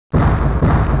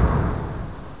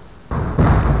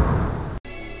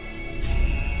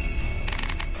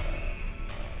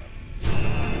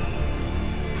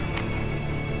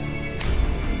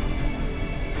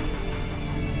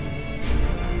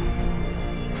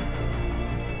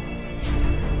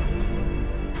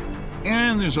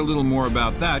And there's a little more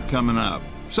about that coming up.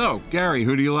 So, Gary,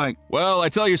 who do you like? Well, I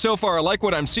tell you so far, I like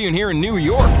what I'm seeing here in New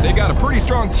York. They got a pretty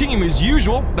strong team as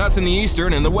usual. That's in the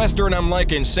Eastern, and the Western I'm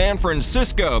liking San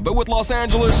Francisco, but with Los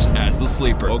Angeles as the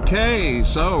sleeper. Okay,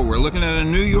 so we're looking at a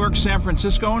New York, San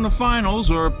Francisco in the finals,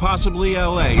 or possibly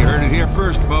LA. You heard it here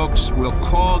first, folks. We'll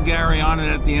call Gary on it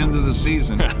at the end of the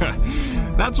season.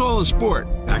 That's all the sport.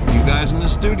 Back to you guys in the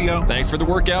studio. Thanks for the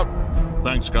workout.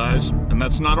 Thanks, guys. And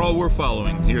that's not all we're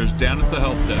following. Here's Dan at the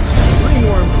help desk. 3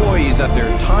 more employees at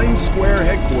their Times Square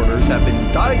headquarters have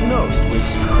been diagnosed with...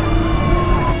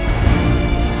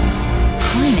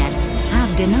 Hynet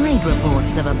have denied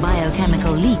reports of a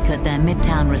biochemical leak at their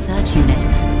Midtown research unit.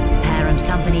 Parent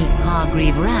company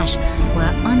Hargreave Rash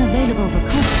were unavailable for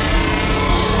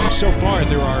comment. So far,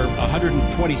 there are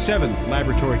 127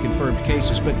 laboratory-confirmed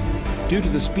cases, but due to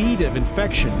the speed of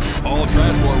infection, all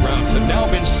transport routes have now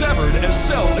been severed as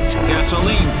cell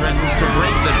gasoline threatens to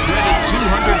break the dreaded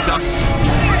 $200.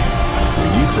 We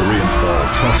need to reinstall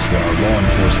trust in our law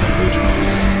enforcement agencies.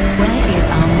 Where is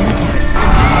our military?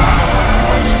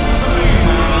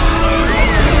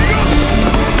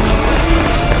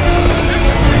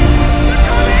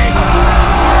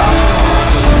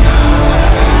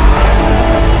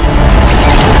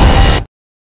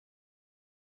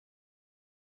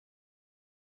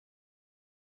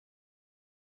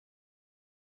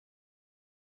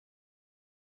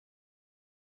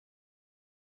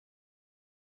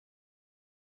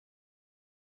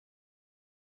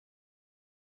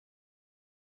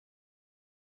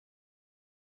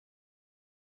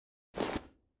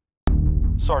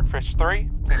 Swordfish 3,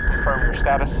 please confirm your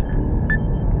status.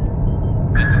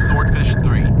 This is Swordfish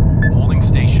 3, holding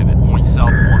station at point south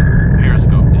 1,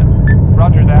 periscope depth.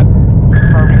 Roger that,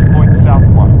 confirming point south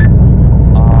 1.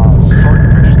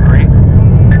 Swordfish 3,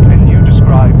 can you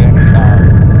describe any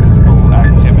visible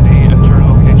activity at your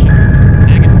location?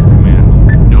 Negative,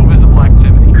 Command. No visible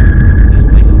activity. This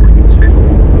place is like a tomb.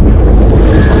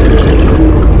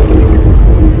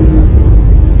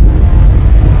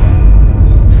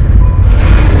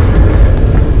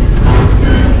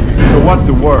 What's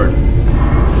the word?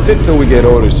 Sit till we get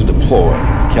orders to deploy.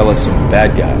 Kill us some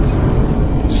bad guys.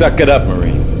 Suck it up,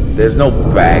 Marine. There's no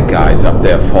bad guys up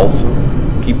there, Folsom.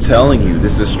 Keep telling you,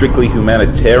 this is a strictly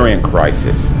humanitarian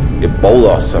crisis.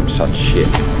 Ebola or some such shit.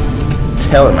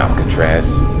 Tell him,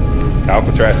 Alcatraz.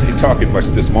 Alcatraz ain't talking much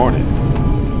this morning.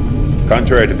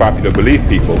 Contrary to popular belief,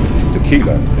 people,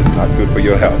 tequila is not good for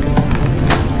your health.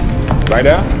 Right,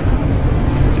 Al?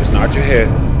 Just nod your head.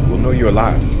 We'll know you're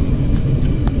alive.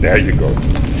 There you go.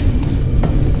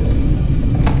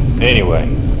 Anyway,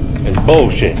 it's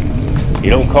bullshit. You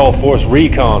don't call Force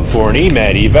Recon for an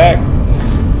EMAT evac.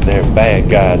 They're bad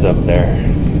guys up there.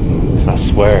 I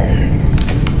swear.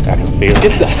 I can feel it.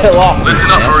 Get the hell off!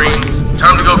 Listen up, Marines.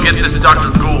 Time to go get this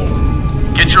Dr. Gould.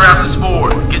 Get your asses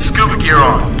forward. Get scuba gear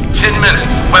on. 10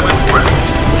 minutes. Weapons prep.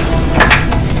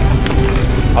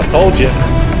 I told you.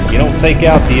 You don't take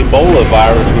out the Ebola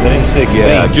virus with an M16.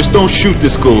 Yeah, just don't shoot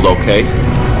this Gould, okay?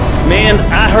 Man,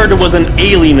 I heard there was an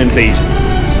alien invasion.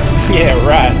 Yeah,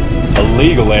 right.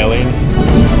 Illegal aliens.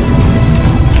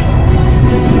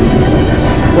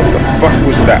 What the fuck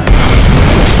was that?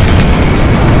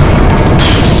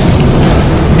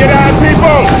 Get out,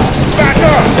 people! Back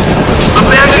up!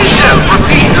 Abandoned ship!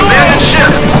 Repeat, abandoned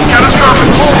ship! Catastrophic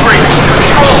hull breach!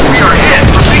 Control, we are hit!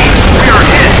 Repeat, we are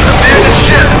hit! Abandoned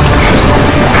ship!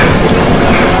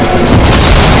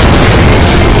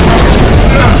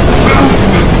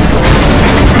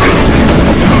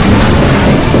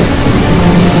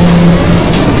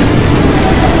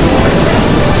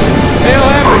 hell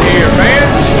happened here, man?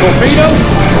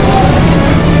 Torpedo?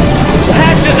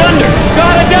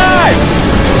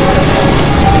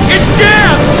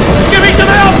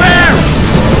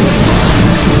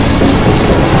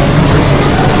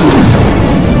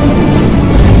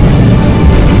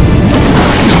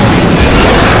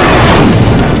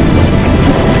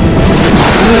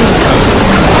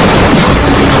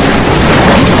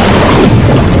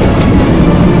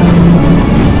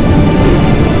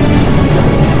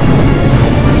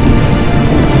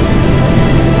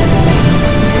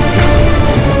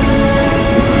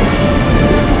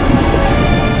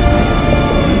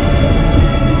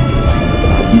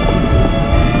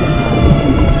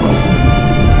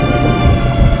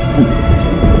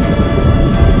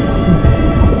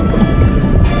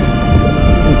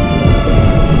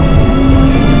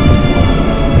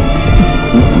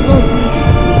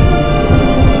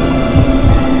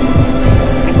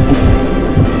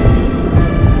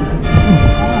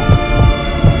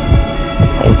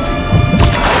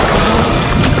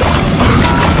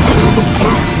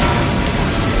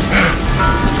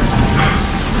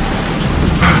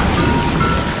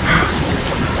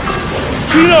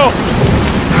 Chino!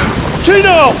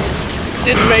 Chino!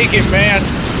 Didn't make it, man.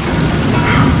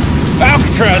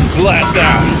 Alcatraz is last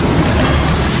out.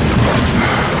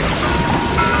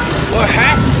 What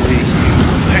happened to these people,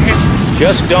 man?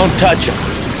 Just don't touch them.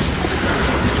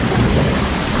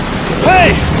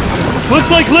 Hey!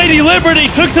 Looks like Lady Liberty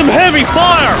took some heavy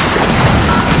fire!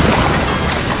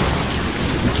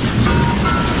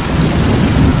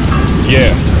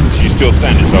 Yeah, she's still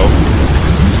standing though.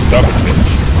 Stubborn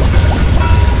bitch.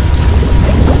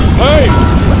 Hey!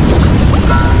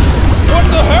 What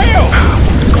the hell?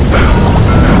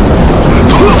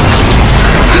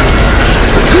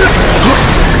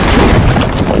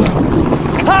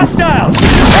 Hostiles!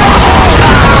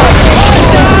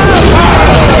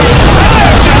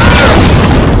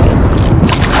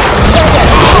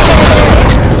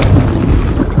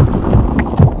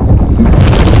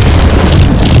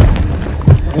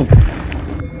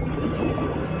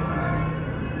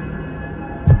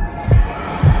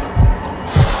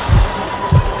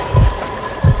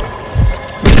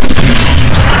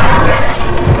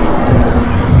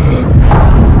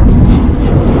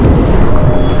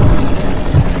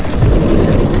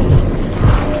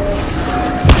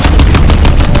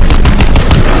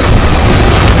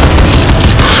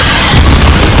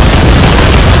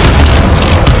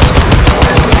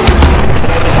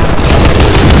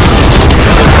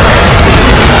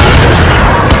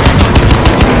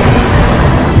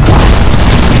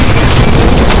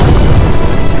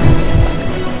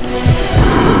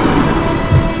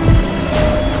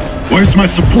 Where's my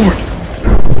support?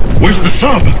 Where's the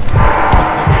sub?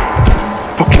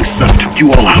 Fucking sub took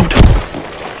you all out.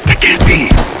 That can't be.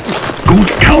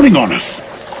 Gould's counting on us.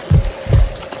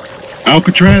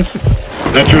 Alcatraz?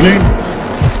 That's your name?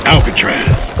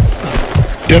 Alcatraz.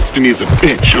 Destiny's a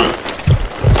bitch,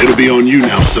 huh? It'll be on you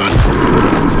now,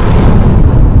 son.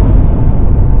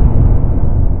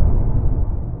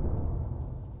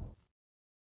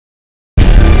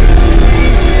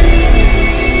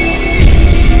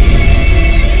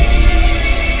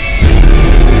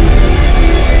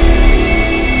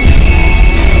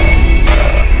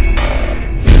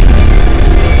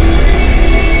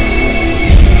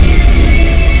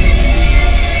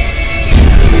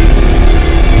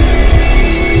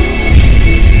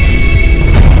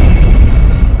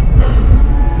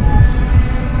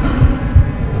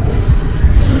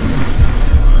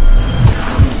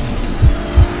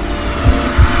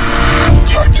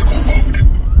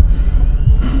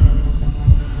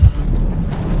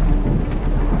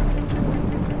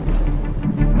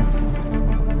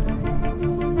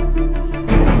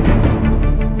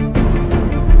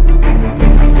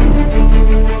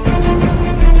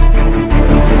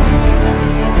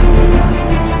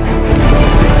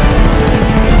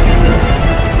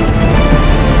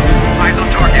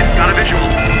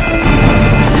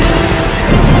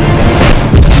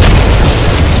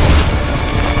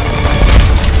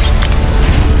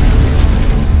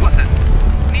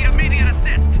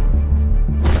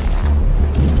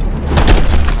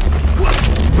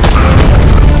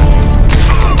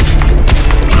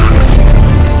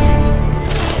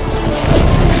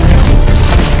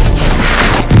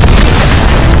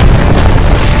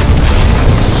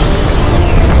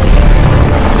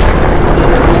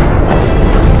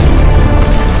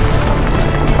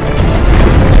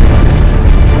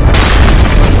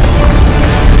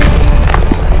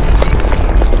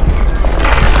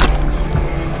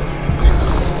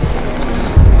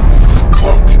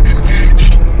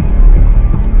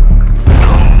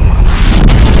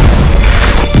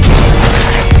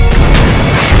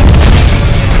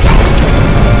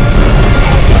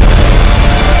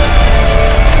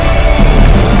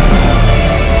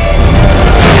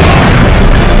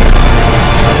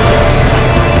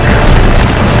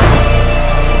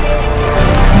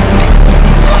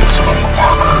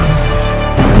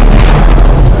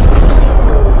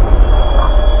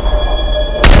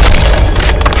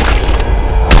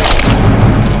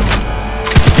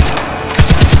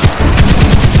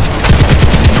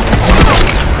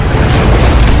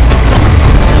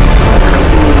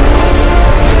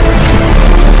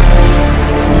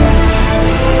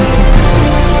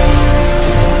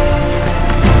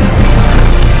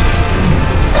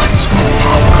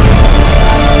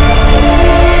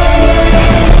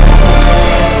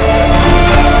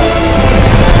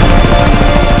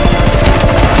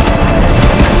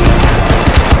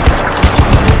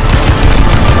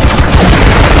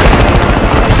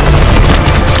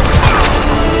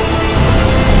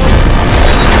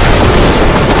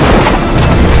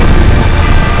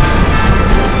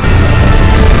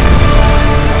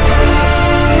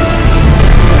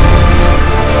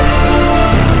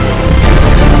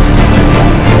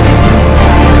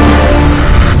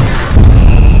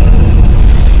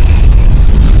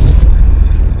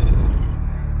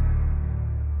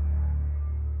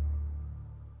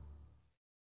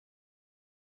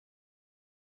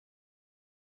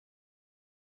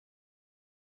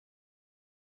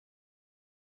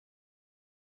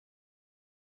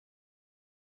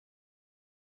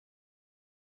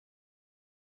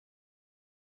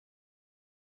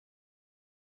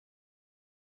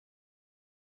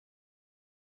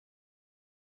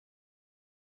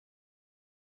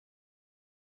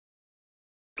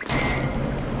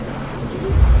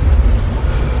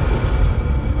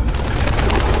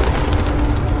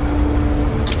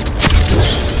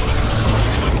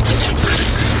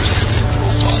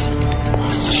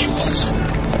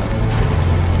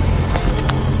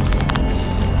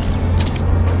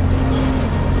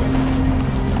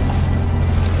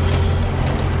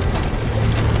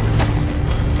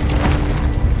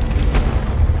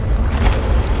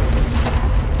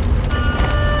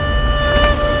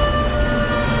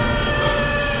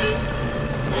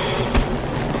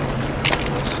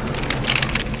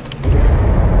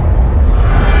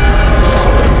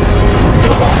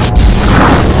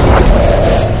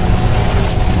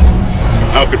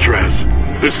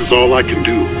 It's all I can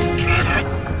do.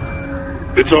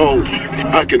 It's all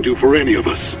I can do for any of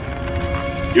us.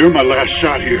 You're my last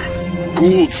shot here.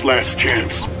 Gould's last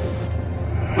chance.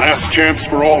 Last chance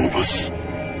for all of us.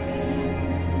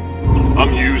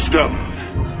 I'm used up.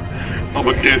 I'm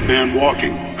a dead man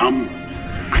walking. I'm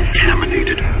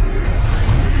contaminated.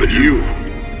 But you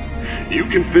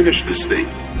can finish this thing.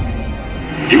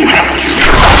 You have to.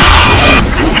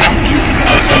 You have to.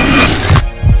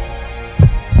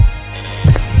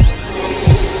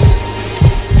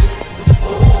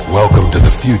 Welcome to the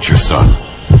future, son.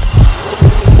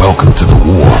 Welcome to the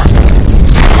war.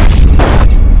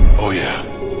 Oh yeah,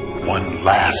 one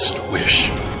last wish.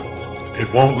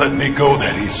 It won't let me go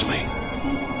that easily.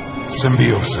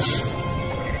 Symbiosis.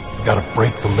 Gotta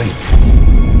break the link.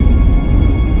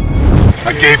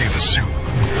 I gave you the suit.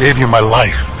 Gave you my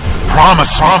life.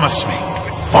 Promise me.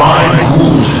 Fine,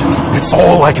 Gould. It's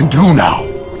all I can do now.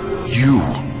 You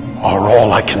are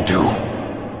all I can do.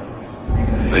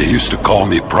 They used to call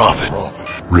me Prophet.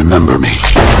 Remember me.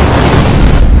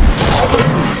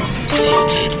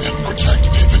 Locate and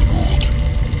protect Nathan Gould.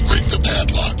 Break the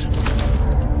padlock.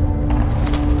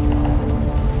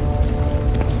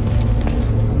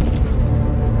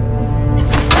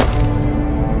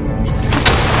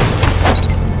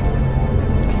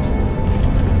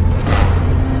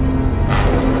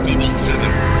 Cobalt 7.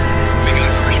 We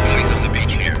got fresh bodies on the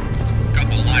beach here.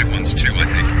 Couple live ones too, I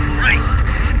think. Right.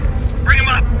 Bring them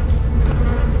up.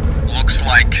 Looks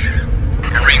like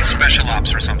Marine Special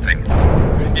Ops or something.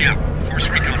 Yeah, Force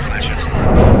Recon flashes.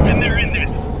 And they're in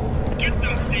this. Get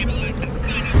them stabilized and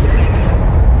find out what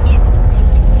they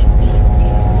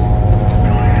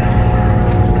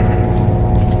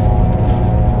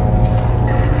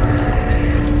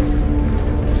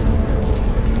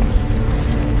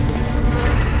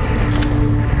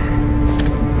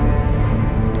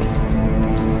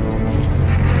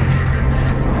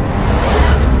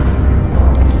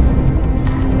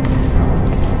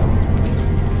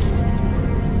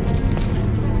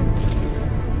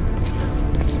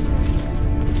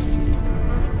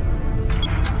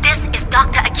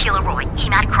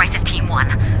Crysis Team 1.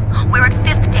 We're at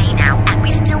 5th day now, and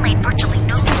we've still made virtually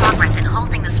no progress in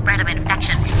halting the spread of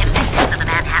infection in victims of the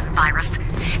Manhattan virus.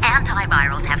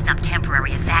 Antivirals have some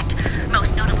temporary effect,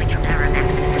 most notably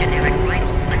Trinaravax and generic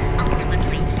rivals, but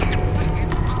ultimately, the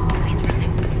process always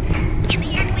resumes. In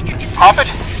the end, we can do... Prophet?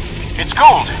 It's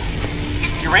Gould.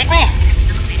 You read me?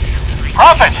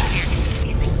 Prophet!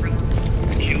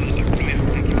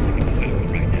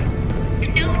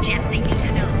 No, Jeff, they need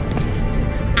to know.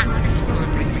 I'm gonna go on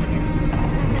record here.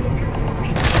 The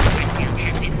breakdown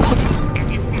has been brutal and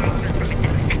disastrous from its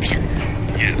inception.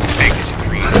 Yeah, big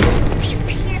surprise.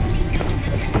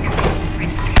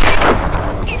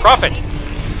 Prophet,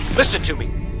 listen to me.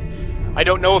 I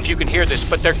don't know if you can hear this,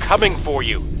 but they're coming for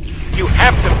you. You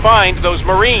have to find those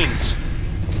Marines.